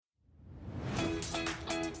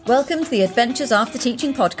Welcome to the Adventures After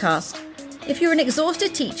Teaching podcast. If you're an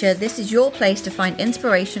exhausted teacher, this is your place to find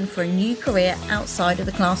inspiration for a new career outside of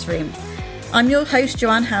the classroom. I'm your host,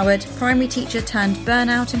 Joanne Howard, primary teacher turned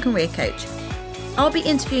burnout and career coach. I'll be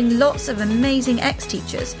interviewing lots of amazing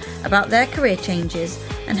ex-teachers about their career changes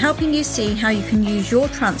and helping you see how you can use your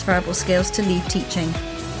transferable skills to leave teaching.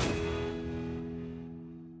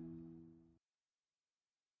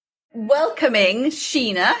 Welcoming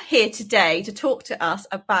Sheena here today to talk to us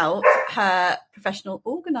about her professional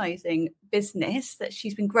organising business that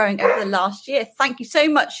she's been growing over the last year. Thank you so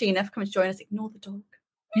much, Sheena, for coming to join us. Ignore the dog.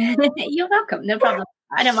 You're welcome. No problem.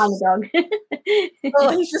 I don't mind the dog.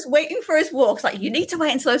 Oh, he's just waiting for his walk. It's like, you need to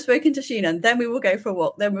wait until I've spoken to Sheena and then we will go for a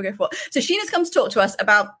walk. So Sheena's come to talk to us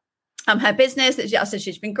about her business that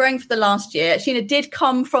she's been growing for the last year. Sheena did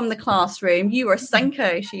come from the classroom. You were a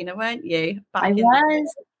Senko, Sheena, weren't you? I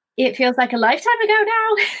was. It feels like a lifetime ago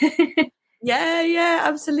now. Yeah,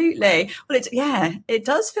 absolutely. Well, it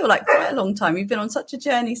does feel like quite a long time. You've been on such a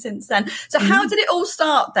journey since then. So how did it all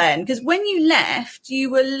start then? Because when you left,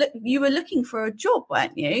 you were looking for a job,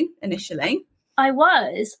 weren't you, initially? I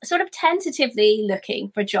was sort of tentatively looking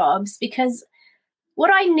for jobs because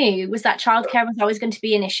what I knew was that childcare was always going to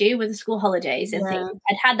be an issue with the school holidays and things.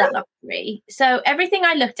 I'd had that luxury. So everything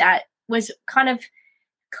I looked at was kind of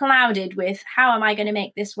clouded with how am I going to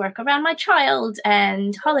make this work around my child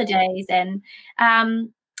and holidays and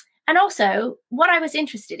also what I was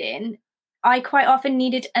interested in. I quite often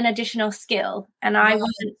needed an additional skill, and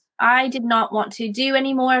I did not want to do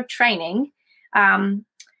any more training. I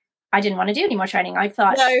didn't want to do any more training. I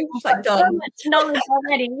thought, no, I've got so much knowledge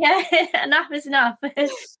already. Yeah, enough is enough.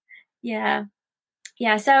 Yeah.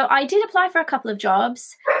 So I did apply for a couple of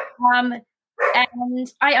jobs, and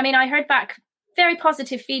I heard back very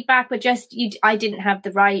positive feedback, but I didn't have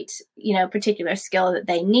the right, particular skill that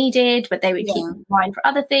they needed, but they would keep in mind for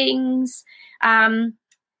other things. And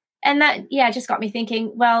that, just got me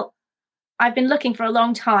thinking, well, I've been looking for a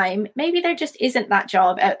long time. Maybe there just isn't that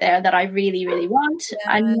job out there that I really, really want.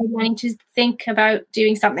 I'm wanting to think about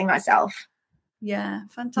doing something myself. Yeah,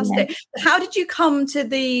 fantastic. Yeah. How did you come to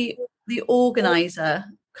the organizer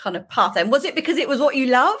kind of path then? Was it because it was what you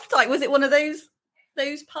loved? Like, was it one of those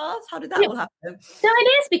paths? How did that all happen? So it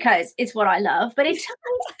is because it's what I love, but it took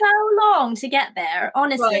me so long to get there,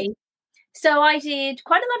 honestly. Right. So I did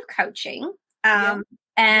quite a lot of coaching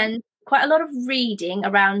and quite a lot of reading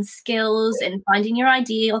around skills and finding your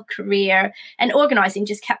ideal career, and organizing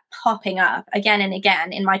just kept popping up again and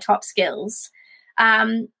again in my top skills.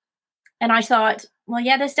 And I thought, well,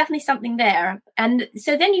 there's definitely something there. And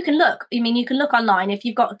so then you can look. You can look online. If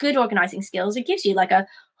you've got good organizing skills, it gives you like a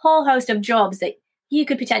whole host of jobs that you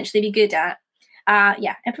could potentially be good at. And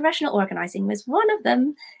professional organising was one of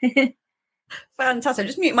them. Fantastic.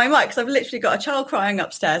 Just mute my mic because I've literally got a child crying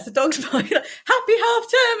upstairs. The dog's crying. Happy half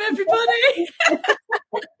term, everybody.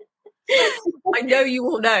 I know you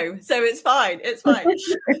all know, so it's fine.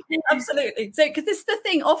 Absolutely. So, because this is the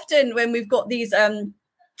thing, often when we've got these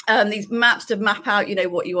maps to map out,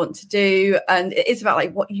 what you want to do, and it is about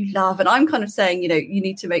like what you love. And I'm kind of saying, you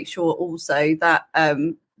need to make sure also that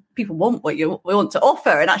people want what you want to offer,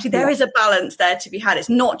 and actually there is a balance there to be had. It's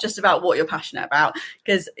not just about what you're passionate about,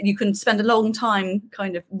 because you can spend a long time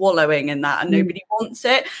kind of wallowing in that and nobody wants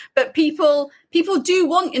it. But people do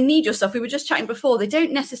want and need your stuff. We were just chatting before, they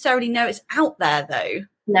don't necessarily know it's out there though.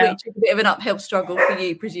 No. Which is a bit of an uphill struggle for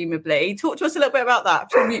you, presumably. Talk to us a little bit about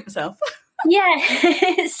that. I'll mute myself.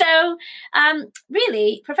 So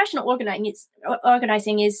really professional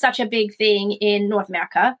organizing is such a big thing in North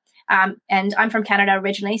America. And I'm from Canada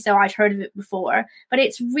originally, so I'd heard of it before, but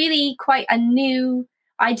it's really quite a new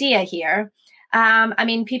idea here. Some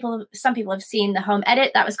people have seen the home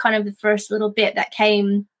edit. That was kind of the first little bit that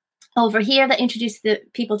came over here that introduced the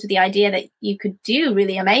people to the idea that you could do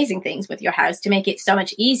really amazing things with your house to make it so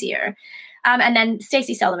much easier. And then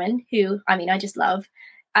Stacey Solomon, who, I just love.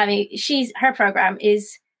 Her program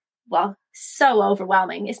is, so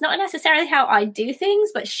overwhelming. It's not necessarily how I do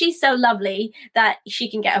things, but she's so lovely that she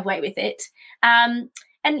can get away with it.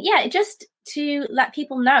 Just to let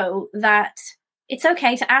people know that it's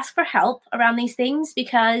okay to ask for help around these things,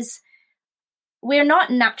 because we're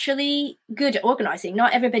not naturally good at organizing.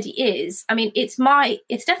 Not everybody is. It's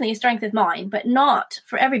definitely a strength of mine, but not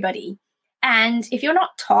for everybody. And if you're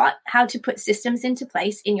not taught how to put systems into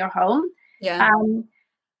place in your home,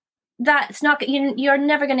 that's not, you're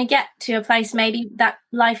never going to get to a place maybe that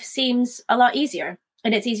life seems a lot easier,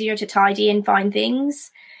 and it's easier to tidy and find things.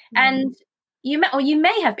 And you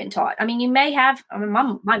may have been taught. You may have. My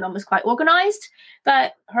mum was quite organized,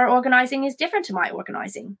 but her organizing is different to my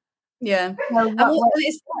organizing. Yeah. So And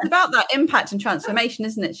it's about that impact and transformation,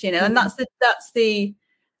 isn't it, Sheena? And that's the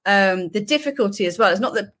difficulty as well. It's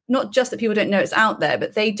not just that people don't know it's out there,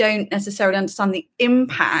 but they don't necessarily understand the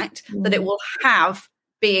impact that it will have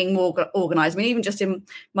being more organized. I mean, even just in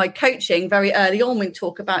my coaching, very early on, we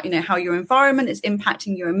talk about, how your environment is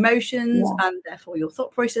impacting your emotions and therefore your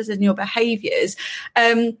thought processes and your behaviors.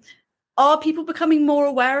 Are people becoming more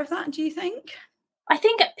aware of that, do you think? I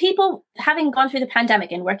think people, having gone through the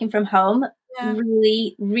pandemic and working from home,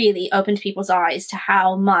 really, really opened people's eyes to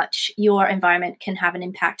how much your environment can have an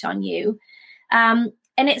impact on you. And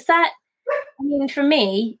it's that, for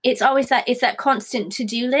me, it's always that constant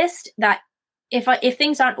to-do list that if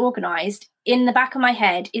things aren't organized, in the back of my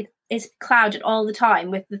head, it's clouded all the time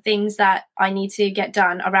with the things that I need to get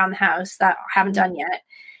done around the house that I haven't done yet.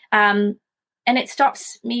 And it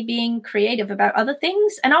stops me being creative about other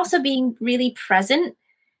things, and also being really present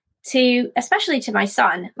especially to my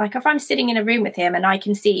son. Like if I'm sitting in a room with him and I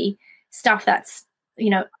can see stuff that's,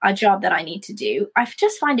 a job that I need to do, I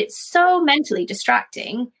just find it so mentally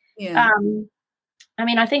distracting. Yeah.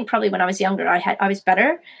 I think probably when I was younger, I was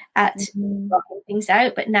better at working things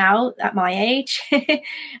out, but now at my age,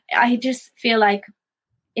 I just feel like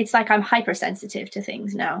it's like I'm hypersensitive to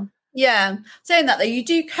things now. Yeah. Saying that though, you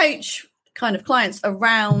do coach kind of clients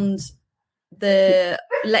around the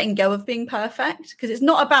letting go of being perfect, because it's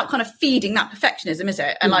not about kind of feeding that perfectionism, is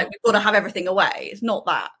it? And like, we've got to have everything away. It's not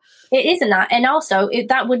that. It isn't that. And also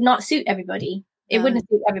that would not suit everybody. It wouldn't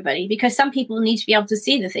suit everybody, because some people need to be able to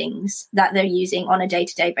see the things that they're using on a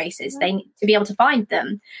day-to-day basis. They need to be able to find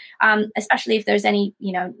them, especially if there's any,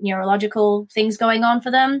 neurological things going on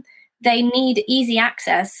for them. They need easy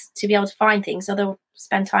access to be able to find things, so they'll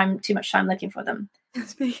spend too much time looking for them.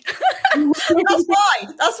 That's me.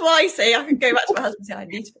 That's why. See, I can go back to my husband and say, I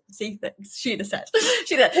need to see things. Sheena said.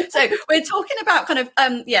 So we're talking about kind of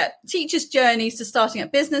teachers' journeys to starting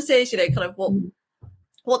up businesses. Kind of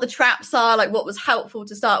what the traps are, like what was helpful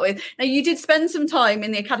to start with. Now, you did spend some time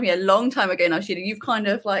in the academy a long time ago now, Sheena. You've kind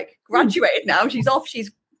of like graduated now. She's off. She's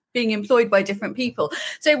being employed by different people.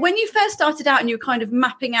 So when you first started out and you're kind of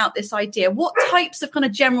mapping out this idea, what types of kind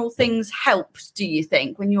of general things helped, do you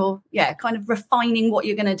think, when you're kind of refining what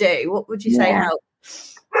you're going to do? What would you say helped?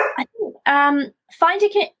 I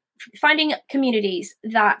think finding communities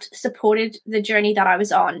that supported the journey that I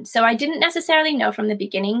was on. So I didn't necessarily know from the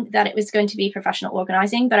beginning that it was going to be professional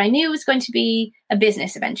organizing, but I knew it was going to be a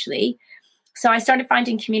business eventually. So I started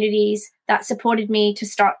finding communities that supported me to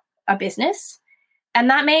start a business. And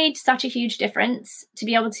that made such a huge difference, to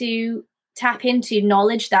be able to tap into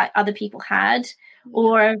knowledge that other people had,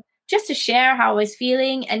 or just to share how I was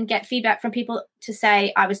feeling and get feedback from people to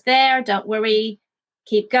say, I was there, don't worry,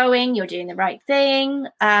 keep going, you're doing the right thing.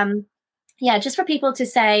 Just for people to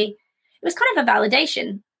say, it was kind of a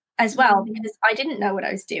validation as well, because I didn't know what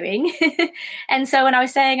I was doing. And so when I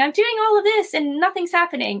was saying, I'm doing all of this and nothing's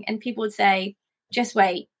happening, and people would say, just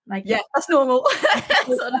wait. Like, that's normal. That's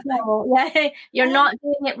normal. Yeah, you're not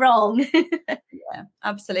doing it wrong. Yeah,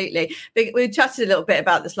 absolutely. We chatted a little bit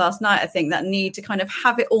about this last night. I think that need to kind of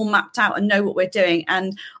have it all mapped out and know what we're doing.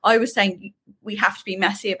 And I was saying we have to be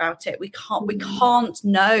messy about it. We can't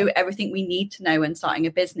know everything we need to know when starting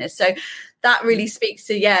a business. So that really speaks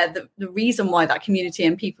to the reason why that community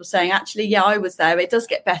and people saying, actually, I was there. It does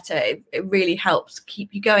get better. It really helps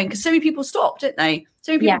keep you going, because so many people stopped, didn't they?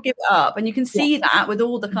 So many people give it up, and you can see that with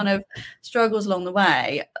all the kind of struggles along the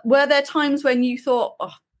way. Were there times when you thought,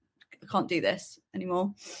 I can't do this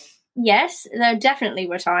anymore? Yes, there definitely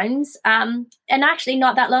were times. And actually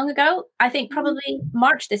not that long ago, I think probably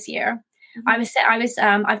March this year,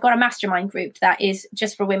 I've got a mastermind group that is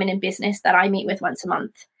just for women in business that I meet with once a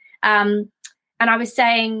month. And I was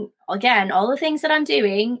saying, again, all the things that I'm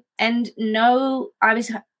doing, and I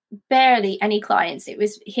was barely any clients. It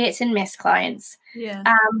was hit and miss clients. Yeah.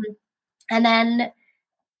 And then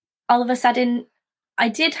all of a sudden, I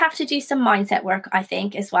did have to do some mindset work, I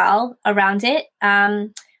think, as well around it,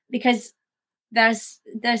 because there's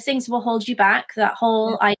things will hold you back. That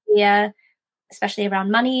whole idea, especially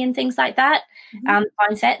around money and things like that,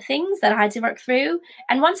 mindset things that I had to work through.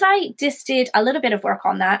 And once I just did a little bit of work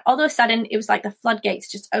on that, all of a sudden it was like the floodgates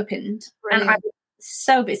just opened. Brilliant. And I was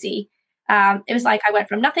so busy. It was like I went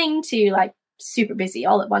from nothing to like super busy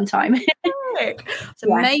all at one time. It's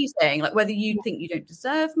amazing. Like, whether you think you don't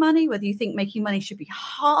deserve money, whether you think making money should be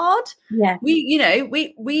hard. Yeah.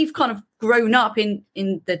 We've kind of grown up in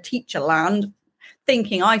the teacher land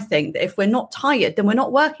thinking, I think, that if we're not tired, then we're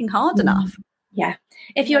not working hard enough. Yeah.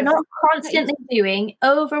 If you're not constantly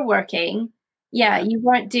overworking, you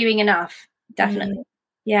weren't doing enough. Definitely.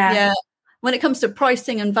 Yeah. when it comes to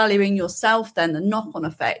pricing and valuing yourself, then the knock-on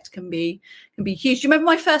effect can be huge. Do you remember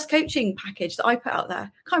my first coaching package that I put out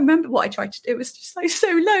there? I can't remember what I tried to do. It was just like so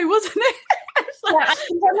low, wasn't it? Yeah, I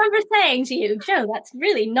remember saying to you, Joe,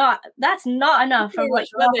 that's not enough for what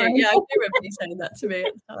you're offering. Yeah, I do remember you saying that to me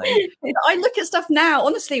at the time. I look at stuff now,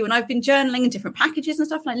 honestly, when I've been journaling in different packages and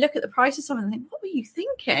stuff, and I look at the price of something and think, what were you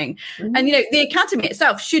thinking? Mm-hmm. And, the Academy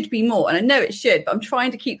itself should be more, and I know it should, but I'm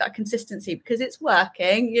trying to keep that consistency because it's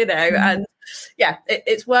working, mm-hmm. and yeah,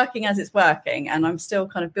 it's working as it's working, and I'm still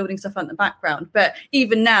kind of building stuff in the background. But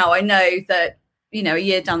even now, I know that, a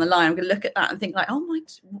year down the line, I'm going to look at that and think like,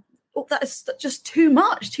 oh, that is just too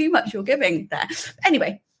much you're giving there.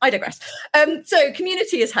 Anyway, I digress. So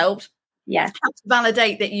community has helped. Yeah. Help to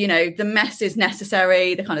validate that, the mess is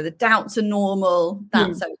necessary, the doubts are normal.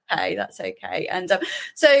 That's okay. That's okay. And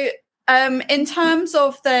so in terms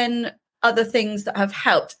of then other things that have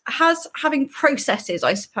helped, has having processes,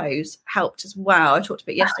 I suppose, helped as well? I talked a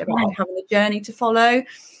bit yesterday about having a journey to follow.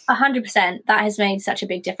 100%. That has made such a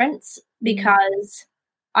big difference because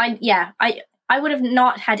I would have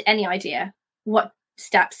not had any idea what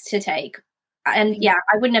steps to take. And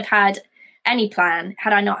I wouldn't have had any plan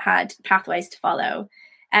had I not had pathways to follow.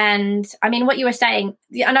 And I mean, what you were saying,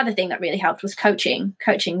 another thing that really helped was coaching.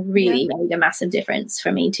 Coaching really made a massive difference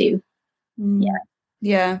for me too.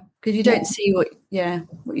 Yeah. Because you don't see what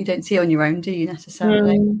you don't see on your own, do you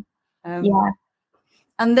necessarily?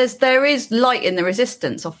 And there is light in the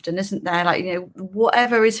resistance often, isn't there? Like,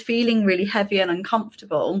 whatever is feeling really heavy and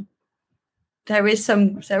uncomfortable, there is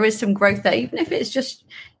some growth there, even if it's just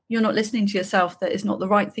you're not listening to yourself, that is not the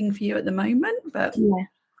right thing for you at the moment. But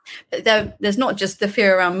there's not just the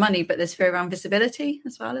fear around money, but there's fear around visibility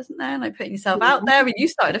as well, isn't there? Like putting yourself out there. And you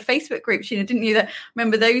started a Facebook group, didn't you? That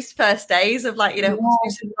remember those first days of like, some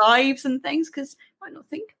lives and things, because you might not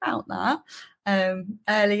think about that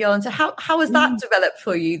early on. So how has that developed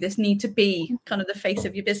for you, this need to be kind of the face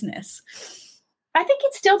of your business? I think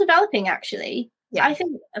it's still developing, actually. Yeah. I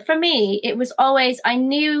think for me, it was always, I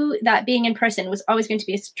knew that being in person was always going to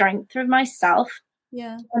be a strength of myself.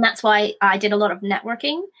 Yeah. And that's why I did a lot of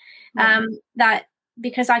networking, that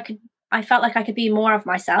because I felt like I could be more of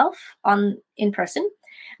myself in person.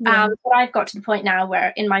 But I've got to the point now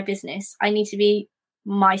where in my business, I need to be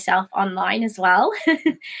myself online as well.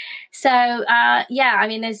 So, I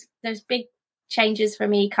mean, there's big changes for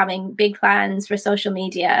me coming, big plans for social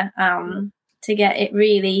media, to get it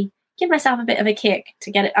really, give myself a bit of a kick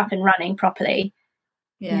to get it up and running properly.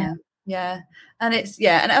 Yeah. And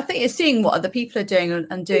and I think it's seeing what other people are doing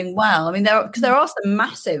and doing well. I mean, there are some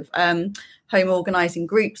massive home organizing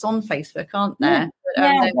groups on Facebook, aren't there? But,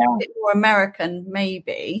 they're a bit more American,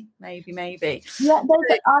 maybe. Yeah,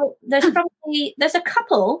 there's a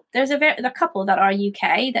couple. There's a couple that are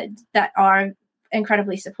UK that are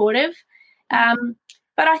incredibly supportive.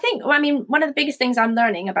 But I think, one of the biggest things I'm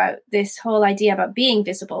learning about this whole idea about being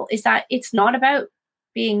visible is that it's not about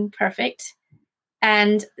being perfect.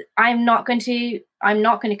 And I'm not going to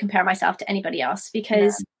compare myself to anybody else,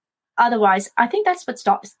 because otherwise I think that's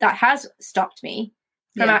that has stopped me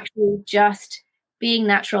from actually just being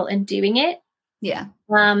natural and doing it. Yeah.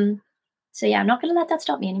 So I'm not going to let that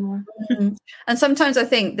stop me anymore. Mm-hmm. And sometimes I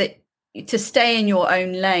think that to stay in your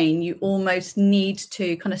own lane, you almost need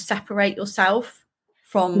to kind of separate yourself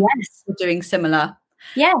from doing similar.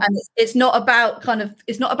 Yeah. And it's not about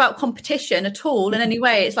competition at all in any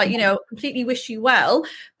way. It's like, completely wish you well,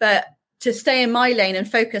 but to stay in my lane and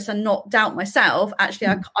focus and not doubt myself, actually,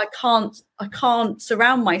 I can't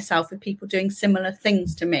surround myself with people doing similar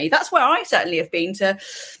things to me. That's where I certainly have been to,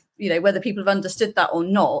 whether people have understood that or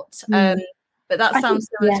not. But that sounds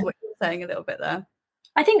similar to what you're saying a little bit there.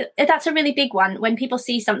 I think that's a really big one. When people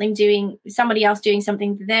see somebody else doing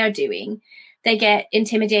something they're doing, they get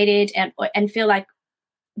intimidated and feel like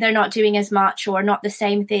they're not doing as much or not the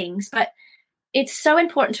same things. But it's so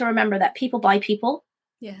important to remember that people buy people.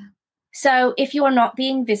 Yeah. So if you're not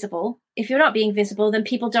being visible, then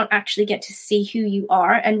people don't actually get to see who you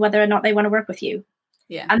are and whether or not they want to work with you.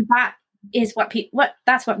 Yeah. And that is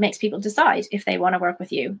that's what makes people decide if they want to work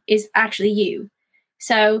with you, is actually you.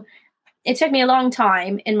 So it took me a long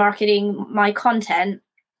time in marketing my content.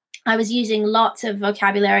 I was using lots of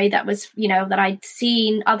vocabulary that was, that I'd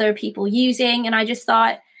seen other people using. And I just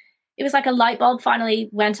thought it was like a light bulb finally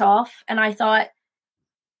went off. And I thought,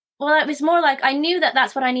 well, it was more like I knew that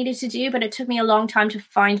that's what I needed to do, but it took me a long time to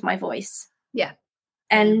find my voice. Yeah.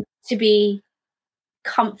 And to be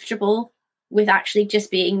comfortable with actually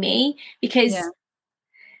just being me, because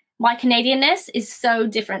my Canadianness is so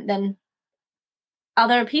different than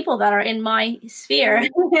other people that are in my sphere.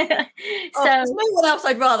 There's no one else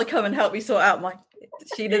I'd rather come and help me sort out my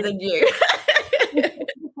Sheena than you.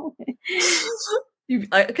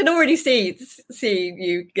 I can already see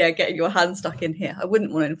you getting your hand stuck in here. I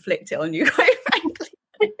wouldn't want to inflict it on you, quite frankly.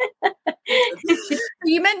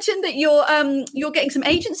 You mentioned that you're getting some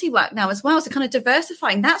agency work now as well, so kind of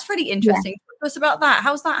diversifying. That's really interesting. Talk to us about that.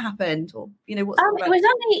 How's that happened? Or what's it was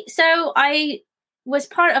only so I was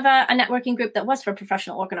part of a networking group that was for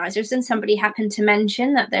professional organizers, and somebody happened to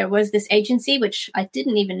mention that there was this agency which I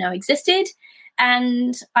didn't even know existed,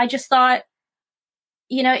 and I just thought,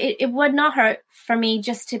 it would not hurt for me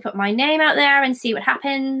just to put my name out there and see what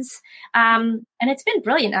happens. And it's been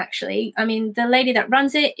brilliant, actually. I mean, the lady that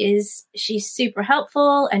runs it she's super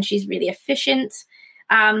helpful and she's really efficient.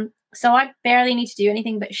 So I barely need to do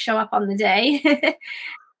anything but show up on the day.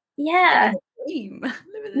 Yeah. Yeah,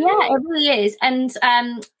 it really is. And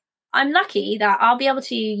I'm lucky that I'll be able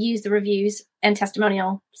to use the reviews and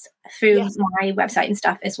testimonials through my website and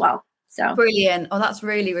stuff as well. So brilliant. Oh, that's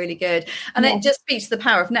really, really good. And it just speaks to the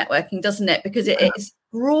power of networking, doesn't it? Because it is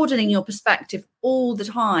broadening your perspective all the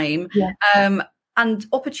time. And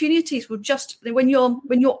opportunities will just, when you're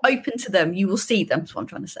open to them, you will see them. That's what I'm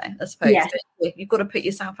trying to say, I suppose. You've got to put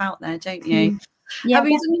yourself out there, don't you? Have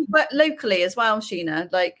you done work locally as well, Sheena?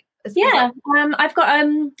 I've got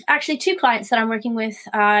actually 2 clients that I'm working with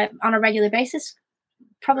on a regular basis,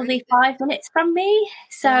 probably 5 minutes from me.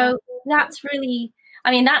 So that's really, I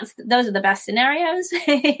mean, those are the best scenarios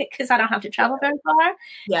because I don't have to travel very far.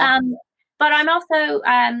 But I'm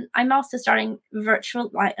also starting virtual,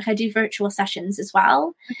 like I do virtual sessions as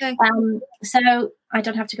well. Okay. So I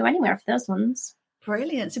don't have to go anywhere for those ones.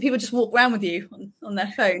 Brilliant. So people just walk around with you on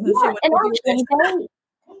their phone. And actually,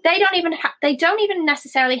 they don't even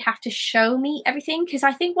necessarily have to show me everything, because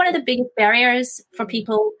I think one of the biggest barriers for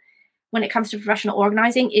people when it comes to professional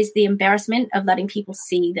organizing is the embarrassment of letting people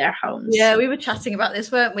see their homes. Yeah, we were chatting about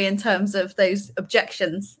this, weren't we, in terms of those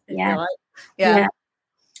objections? Yeah.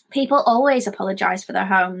 People always apologize for their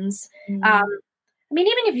homes. I mean,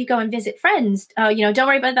 even if you go and visit friends, don't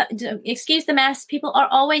worry about that. Excuse the mess. People are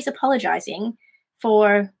always apologizing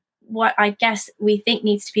for what I guess we think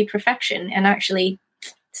needs to be perfection. And actually,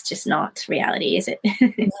 it's just not reality, is it?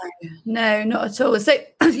 No, not at all. So,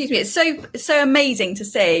 excuse me. It's so amazing to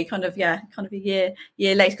see kind of a year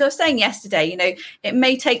later. Because I was saying yesterday, it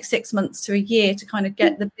may take 6 months to a year to kind of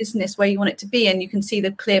get the business where you want it to be, and you can see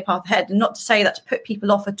the clear path ahead. And not to say that to put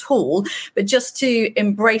people off at all, but just to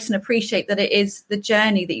embrace and appreciate that it is the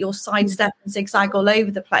journey, that you'll sidestep and zigzag all over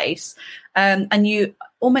the place. And you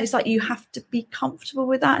almost like you have to be comfortable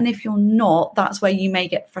with that. And if you're not, that's where you may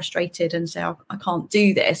get frustrated and say, I can't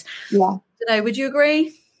do this. Yeah. Would you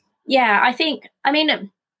agree? Yeah, I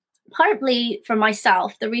mean, partly for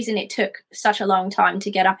myself, the reason it took such a long time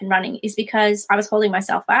to get up and running is because I was holding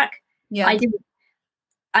myself back. Yeah.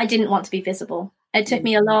 I didn't want to be visible. It took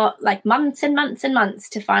me a lot, like months and months and months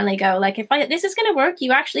to finally go, like, if this is going to work,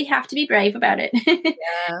 you actually have to be brave about it.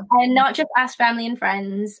 And not just ask family and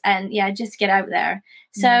friends and just get out there.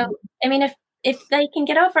 So, I mean, if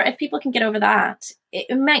people can get over that,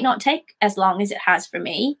 it might not take as long as it has for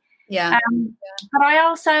me. But I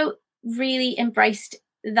also really embraced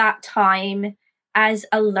that time as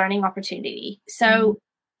a learning opportunity. So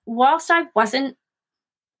whilst I wasn't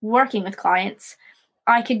working with clients,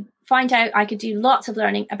 I could do lots of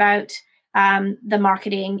learning about the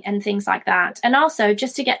marketing and things like that. And also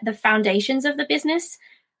just to get the foundations of the business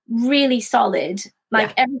really solid,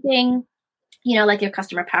 like everything, like your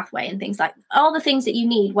customer pathway and things, like all the things that you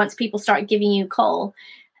need once people start giving you a call.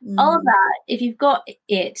 All of that, if you've got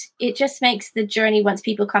it just makes the journey once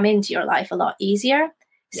people come into your life a lot easier.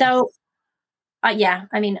 So, I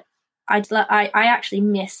mean, I actually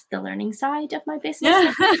miss the learning side of my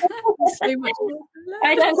business. So much.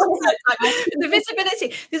 The visibility,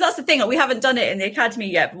 because that's the thing, we haven't done it in the academy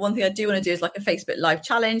yet, but one thing I do want to do is like a Facebook live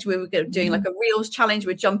challenge. We were doing like a reels challenge.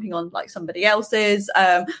 We're jumping on like somebody else's,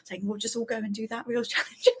 saying we'll just all go and do that reels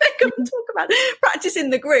challenge and then go and talk about practice in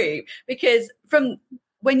the group, because from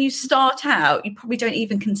when you start out, you probably don't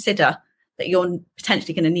even consider that you're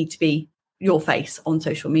potentially going to need to be your face on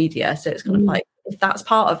social media. So it's kind of like, if that's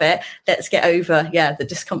part of it, let's get over the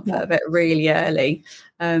discomfort of it really early.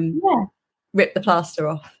 Rip the plaster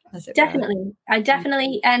off, as it were. I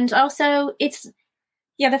definitely, and also it's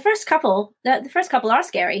the first couple are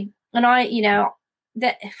scary. And I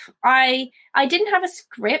didn't have a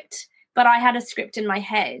script, but I had a script in my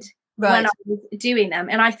head when I was doing them.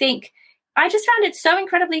 And I think I just found it so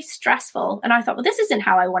incredibly stressful. And I thought, well, this isn't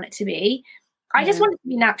how I want it to be. I just want it to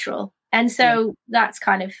be natural. And so that's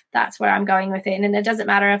where I'm going with it. And it doesn't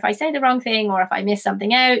matter if I say the wrong thing or if I miss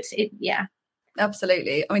something out.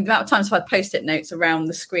 Absolutely. I mean, the amount of times I've had post-it notes around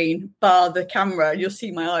the screen, bar the camera, and you'll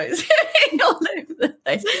see my eyes all over the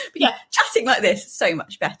place. But yeah, chatting like this is so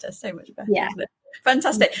much better, isn't it?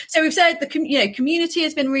 Fantastic. So we've said community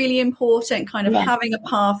has been really important, kind of having a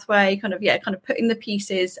pathway, kind of putting the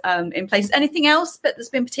pieces in place. Anything else that's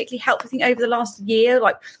been particularly helpful, I think, over the last year,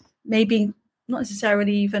 like maybe not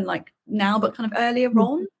necessarily even like now, but kind of earlier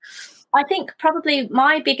on? I think probably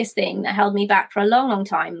my biggest thing that held me back for a long, long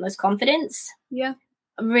time was confidence. Yeah.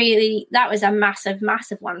 Really, that was a massive,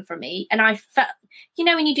 massive one for me. And I felt,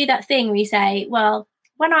 when you do that thing where you say, well,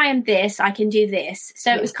 when I am this, I can do this.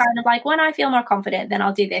 So it was kind of like, when I feel more confident, then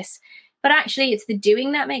I'll do this. But actually, it's the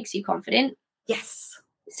doing that makes you confident. Yes.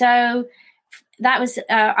 So that was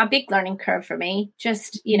a big learning curve for me.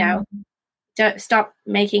 Just, don't stop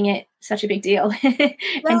making it such a big deal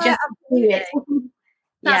and just do it.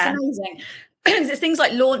 That's amazing. It's things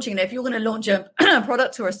like launching. If you're going to launch a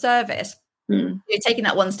product or a service, you're taking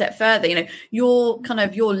that one step further. Your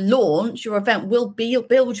launch, your event will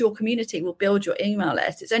build your community, will build your email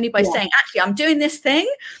list. It's only by saying, actually, I'm doing this thing,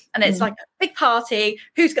 and it's like a big party.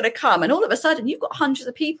 Who's going to come? And all of a sudden, you've got hundreds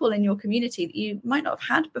of people in your community that you might not have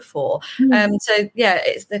had before. So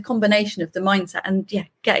it's the combination of the mindset and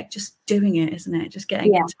just doing it, isn't it? Just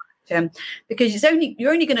getting into because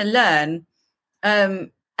you're only going to learn.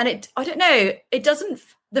 And I don't know, it doesn't,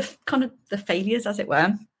 the failures, as it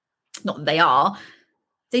were, not that they are,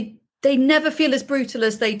 they never feel as brutal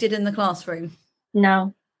as they did in the classroom.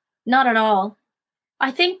 No, not at all. I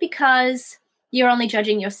think because you're only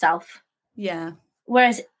judging yourself. Yeah.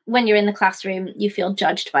 Whereas when you're in the classroom, you feel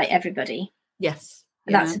judged by everybody. Yes.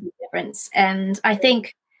 That's the difference. And I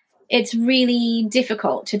think it's really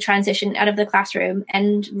difficult to transition out of the classroom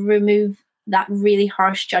and remove that really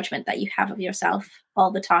harsh judgment that you have of yourself all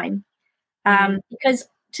the time. Because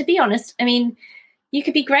to be honest, I mean, you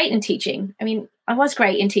could be great in teaching. I mean, I was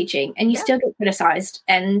great in teaching, and you still get criticized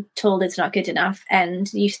and told it's not good enough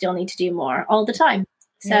and you still need to do more all the time.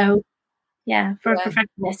 So for a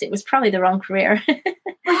perfectionist, it was probably the wrong career.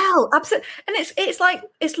 Well, absolutely. And it's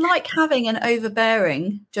like having an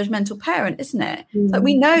overbearing, judgmental parent, isn't it? Like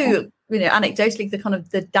we know, anecdotally, the kind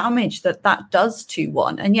of the damage that does to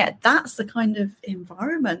one, and yet that's the kind of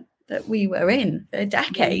environment that we were in for a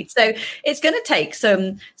decade. So it's going to take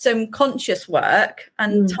some conscious work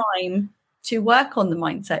and time to work on the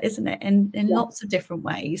mindset, isn't it? In lots of different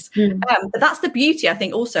ways. But that's the beauty, I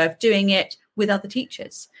think, also of doing it with other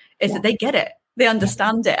teachers, is that they get it, they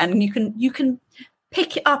understand it, and you can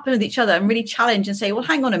pick it up with each other and really challenge and say, well,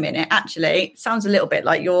 hang on a minute, actually, it sounds a little bit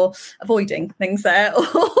like you're avoiding things there,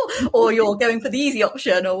 or you're going for the easy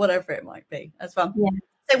option, or whatever it might be as well.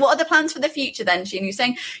 So what are the plans for the future then, Jean? You're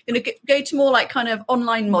saying you're going to go to more like kind of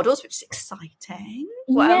online models, which is exciting.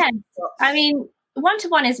 I mean,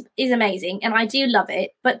 one-to-one is amazing, and I do love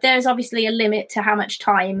it, but there's obviously a limit to how much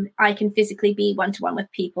time I can physically be one-to-one with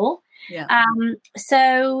people.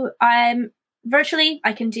 So virtually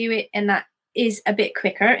I can do it, and that is a bit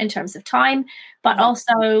quicker in terms of time, but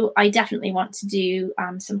also I definitely want to do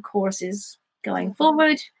some courses going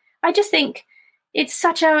forward. I just think it's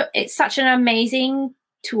such an amazing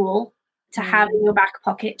tool to have in your back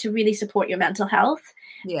pocket to really support your mental health.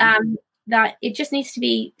 That it just needs to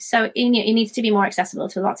be it needs to be more accessible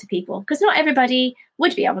to lots of people, because not everybody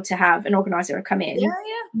would be able to have an organizer come in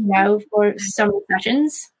for some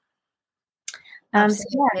sessions. And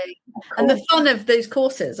the fun of those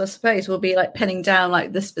courses, I suppose, will be like pinning down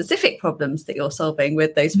like the specific problems that you're solving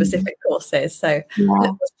with those specific courses. So I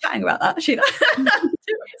was chatting about that, Sheila.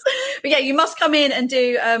 But you must come in and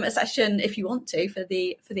do a session if you want to for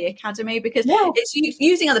the academy, because it's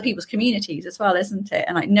using other people's communities as well, isn't it?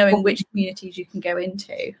 And like knowing which communities you can go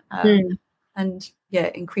into and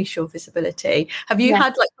increase your visibility. Have you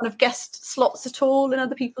had like kind of guest slots at all in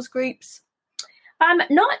other people's groups?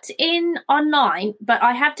 Not in online, but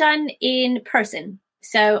I have done in person.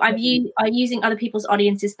 So I'm using other people's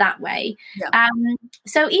audiences that way.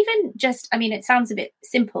 So even just, I mean, it sounds a bit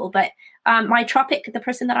simple, but my Tropic, the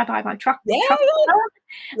person that I buy my Tropic,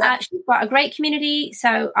 she's got a great community.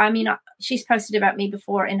 So, I mean, she's posted about me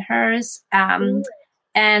before in hers. And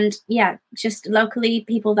just locally,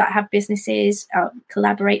 people that have businesses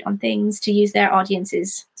collaborate on things to use their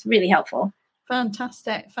audiences. It's really helpful.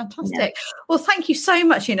 Fantastic. Well, thank you so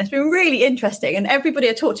much, Una. It's been really interesting, and everybody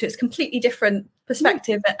I talked to, it's completely different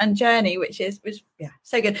perspective and journey, which is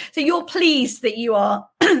so good. So you're pleased that you are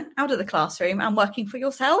out of the classroom and working for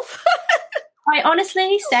yourself? I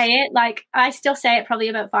honestly say it, like I still say it probably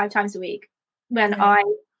about 5 times a week when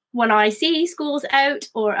I see schools out,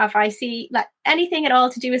 or if I see like anything at all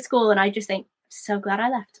to do with school, and I just think, so glad I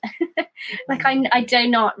left. Like I do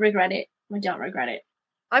not regret it I don't regret it.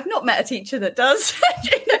 I've not met a teacher that does.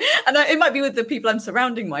 And it might be with the people I'm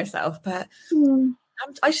surrounding myself, but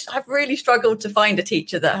I've really struggled to find a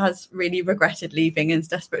teacher that has really regretted leaving and is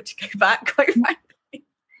desperate to go back, quite frankly.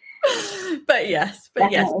 But yes.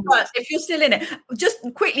 But if you're still in it, just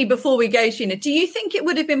quickly before we go, Sheena, do you think it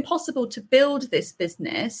would have been possible to build this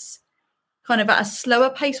business kind of at a slower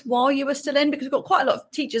pace while you were still in? Because we've got quite a lot of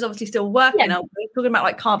teachers obviously still working. We're talking about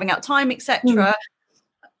like carving out time, etc.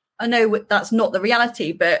 I know that's not the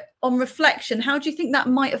reality, but on reflection, how do you think that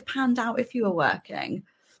might have panned out if you were working?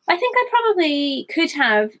 I think I probably could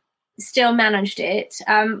have still managed it,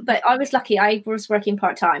 but I was lucky. I was working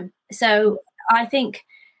part-time. So I think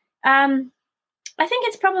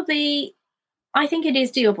it's probably, I think it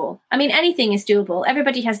is doable. I mean, anything is doable.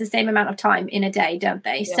 Everybody has the same amount of time in a day, don't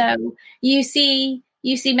they? Yeah. So you see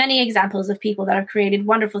many examples of people that have created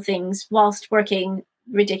wonderful things whilst working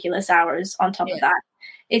ridiculous hours on top of that.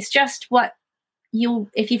 It's just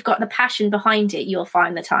if you've got the passion behind it, you'll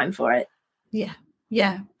find the time for it.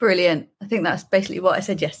 Yeah, brilliant. I think that's basically what I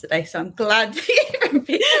said yesterday. So I'm glad you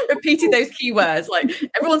repeated those key words. Like,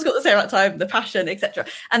 everyone's got the same amount of time, the passion, etc.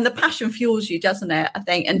 And the passion fuels you, doesn't it? I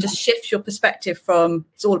think, and just shifts your perspective from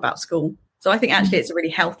it's all about school. So I think actually it's a really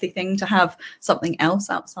healthy thing to have something else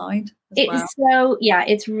outside.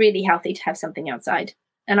 It's really healthy to have something outside.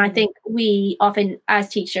 And I think we often, as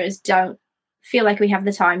teachers, don't feel like we have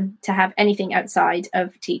the time to have anything outside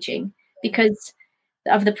of teaching because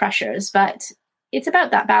of the pressures. But it's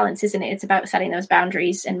about that balance, isn't it? It's about setting those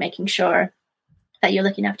boundaries and making sure that you're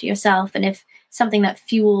looking after yourself. And if something that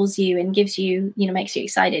fuels you and gives you, makes you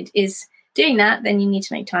excited is doing that, then you need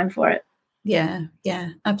to make time for it. Yeah,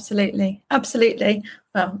 absolutely.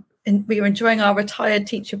 Well, we are enjoying our retired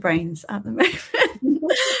teacher brains at the moment,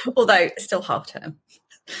 although it's still half term.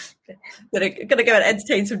 Gonna go and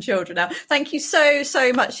entertain some children now. Thank you so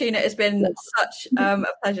much, Sheena. It's been such a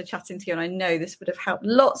pleasure chatting to you, and I know this would have helped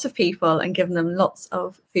lots of people and given them lots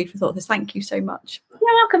of food for thought. Thank you so much.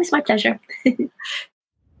 You're welcome. It's my pleasure. You've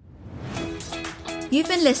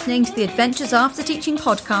been listening to the Adventures After Teaching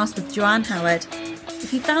podcast with Joanne Howard.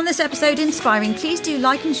 If you found this episode inspiring, please do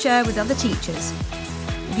like and share with other teachers.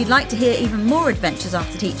 If you'd like to hear even more Adventures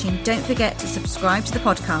After Teaching, don't forget to subscribe to the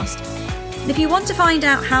podcast. And if you want to find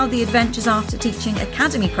out how the Adventures After Teaching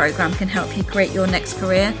Academy programme can help you create your next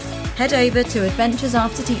career, head over to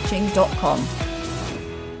adventuresafterteaching.com.